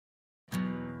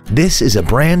This is a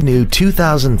brand new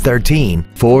 2013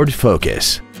 Ford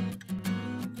Focus.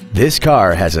 This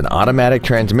car has an automatic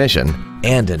transmission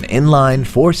and an inline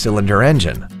 4-cylinder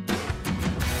engine.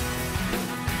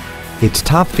 Its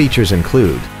top features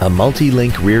include a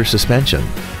multi-link rear suspension,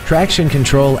 traction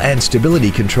control and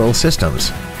stability control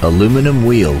systems, aluminum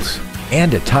wheels,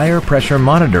 and a tire pressure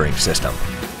monitoring system.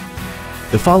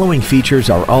 The following features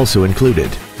are also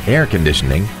included: air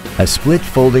conditioning, a split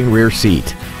folding rear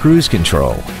seat, cruise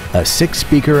control, a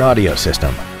 6-speaker audio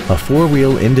system, a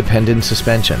 4-wheel independent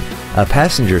suspension, a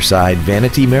passenger side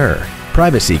vanity mirror,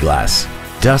 privacy glass,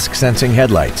 dusk sensing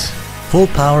headlights, full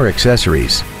power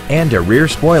accessories, and a rear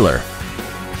spoiler.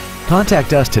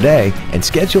 Contact us today and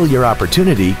schedule your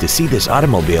opportunity to see this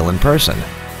automobile in person.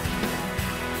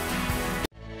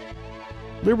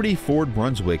 Liberty Ford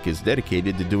Brunswick is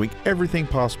dedicated to doing everything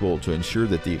possible to ensure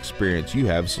that the experience you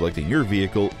have selecting your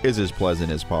vehicle is as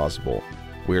pleasant as possible.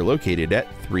 We are located at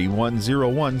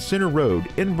 3101 Center Road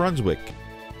in Brunswick.